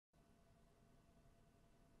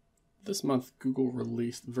This month, Google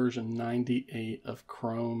released version 98 of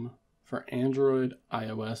Chrome for Android,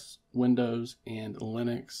 iOS, Windows, and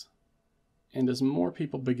Linux. And as more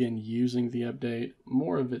people begin using the update,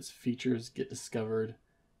 more of its features get discovered,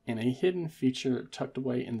 and a hidden feature tucked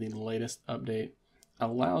away in the latest update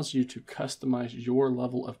allows you to customize your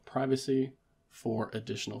level of privacy for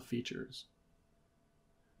additional features.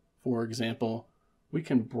 For example, we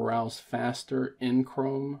can browse faster in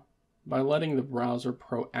Chrome by letting the browser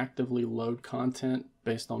proactively load content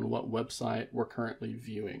based on what website we're currently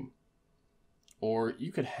viewing. Or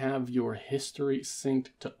you could have your history synced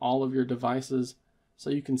to all of your devices so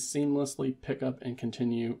you can seamlessly pick up and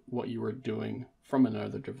continue what you were doing from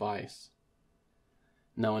another device.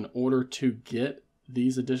 Now, in order to get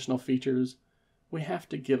these additional features, we have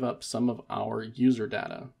to give up some of our user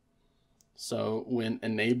data. So when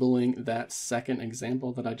enabling that second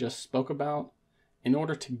example that I just spoke about, in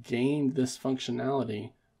order to gain this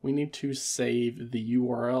functionality, we need to save the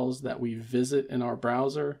URLs that we visit in our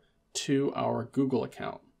browser to our Google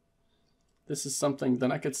account. This is something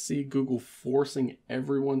that I could see Google forcing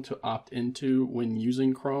everyone to opt into when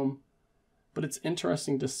using Chrome, but it's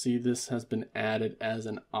interesting to see this has been added as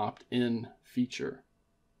an opt-in feature.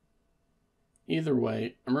 Either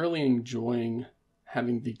way, I'm really enjoying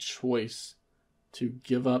having the choice to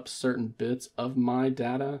give up certain bits of my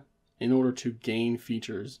data in order to gain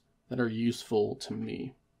features that are useful to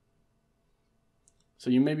me. So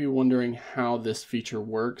you may be wondering how this feature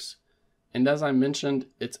works. And as I mentioned,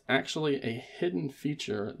 it's actually a hidden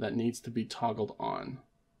feature that needs to be toggled on.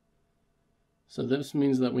 So this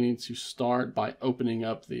means that we need to start by opening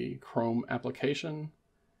up the Chrome application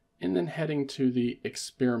and then heading to the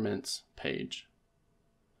experiments page.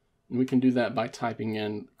 And we can do that by typing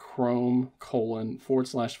in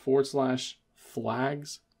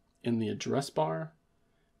Chrome://flags in the address bar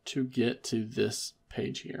to get to this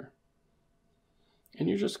page here. And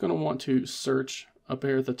you're just going to want to search up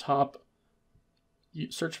here at the top.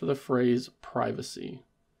 You search for the phrase privacy,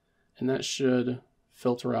 and that should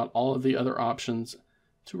filter out all of the other options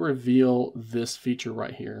to reveal this feature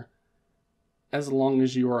right here, as long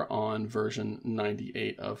as you are on version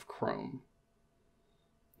 98 of Chrome.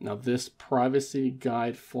 Now this privacy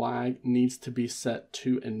guide flag needs to be set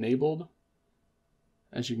to enabled.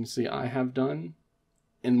 As you can see, I have done.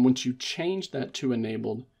 And once you change that to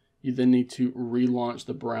enabled, you then need to relaunch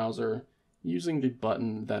the browser using the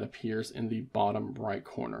button that appears in the bottom right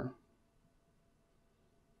corner.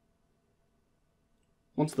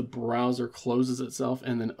 Once the browser closes itself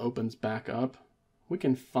and then opens back up, we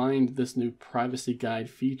can find this new privacy guide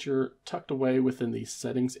feature tucked away within the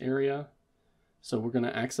settings area. So we're going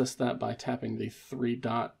to access that by tapping the 3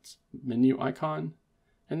 dots menu icon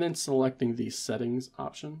and then selecting the settings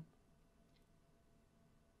option.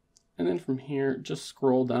 And then from here, just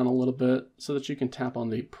scroll down a little bit so that you can tap on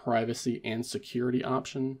the privacy and security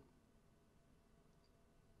option.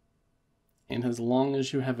 And as long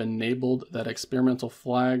as you have enabled that experimental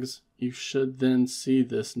flags, you should then see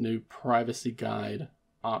this new privacy guide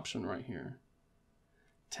option right here.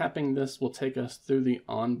 Tapping this will take us through the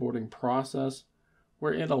onboarding process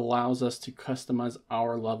where it allows us to customize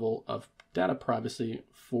our level of data privacy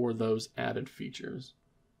for those added features.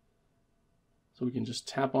 So we can just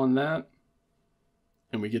tap on that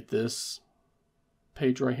and we get this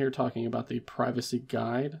page right here talking about the privacy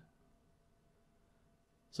guide.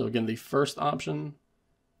 So again, the first option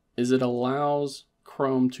is it allows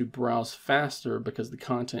Chrome to browse faster because the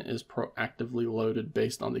content is proactively loaded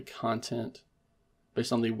based on the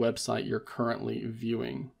website you're currently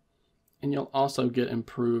viewing. And you'll also get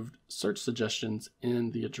improved search suggestions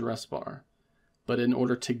in the address bar. But in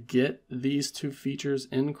order to get these two features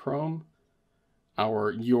in Chrome,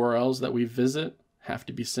 our URLs that we visit have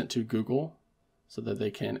to be sent to Google so that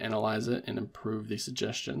they can analyze it and improve the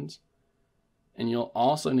suggestions. And you'll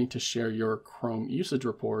also need to share your Chrome usage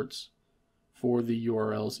reports for the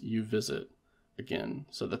URLs you visit, again,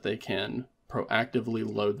 so that they can proactively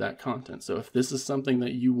load that content. So if this is something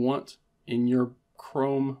that you want in your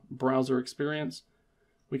Chrome browser experience,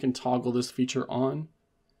 we can toggle this feature on.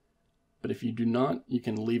 But if you do not, you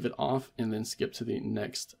can leave it off and then skip to the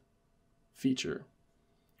next feature,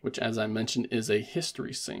 which, as I mentioned, is a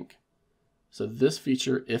history sync. So this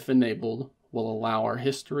feature, if enabled, will allow our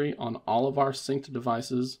history on all of our synced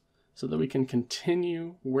devices so that we can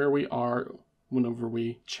continue where we are whenever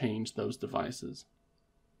we change those devices.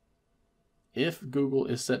 If Google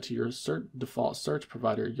is set to your default search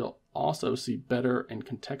provider, you'll also see better and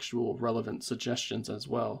contextual relevant suggestions as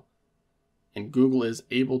well. And Google is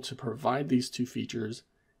able to provide these two features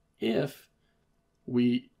if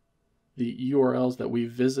the URLs that we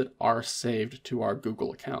visit are saved to our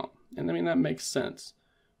Google account. And I mean, that makes sense.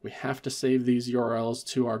 We have to save these URLs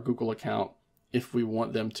to our Google account if we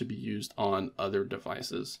want them to be used on other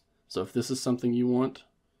devices. So if this is something you want,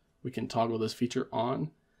 we can toggle this feature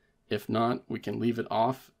on. If not, we can leave it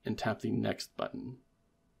off and tap the next button.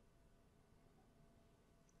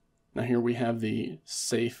 Now here we have the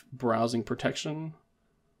safe browsing protection,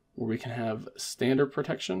 where we can have standard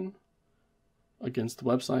protection against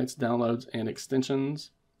websites, downloads, and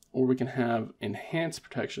extensions, or we can have enhanced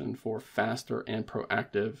protection for faster and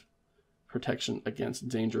proactive protection against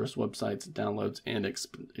dangerous websites, downloads, and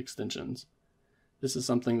extensions. This is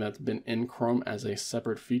something that's been in Chrome as a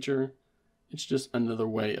separate feature. It's just another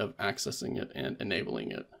way of accessing it and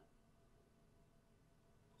enabling it.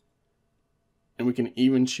 And we can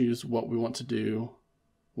even choose what we want to do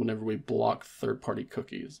whenever we block third-party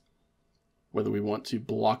cookies. Whether we want to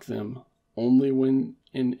block them only when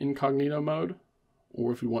in incognito mode,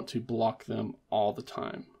 or if we want to block them all the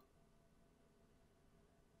time.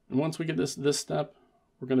 And once we get this step,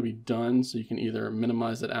 we're going to be done, so you can either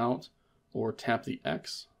minimize it out or tap the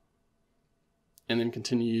X, and then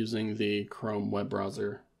continue using the Chrome web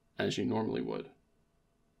browser as you normally would.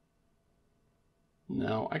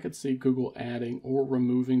 Now, I could see Google adding or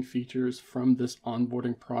removing features from this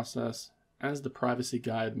onboarding process as the privacy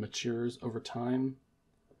guide matures over time.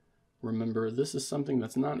 Remember, this is something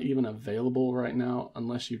that's not even available right now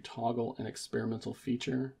unless you toggle an experimental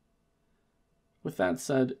feature. With that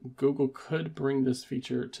said, Google could bring this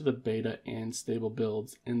feature to the beta and stable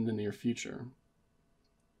builds in the near future.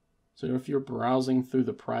 So if you're browsing through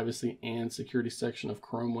the privacy and security section of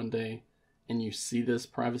Chrome one day and you see this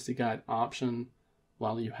privacy guide option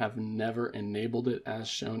while you have never enabled it as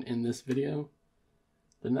shown in this video,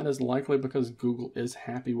 then that is likely because Google is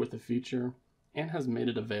happy with the feature and has made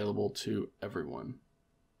it available to everyone.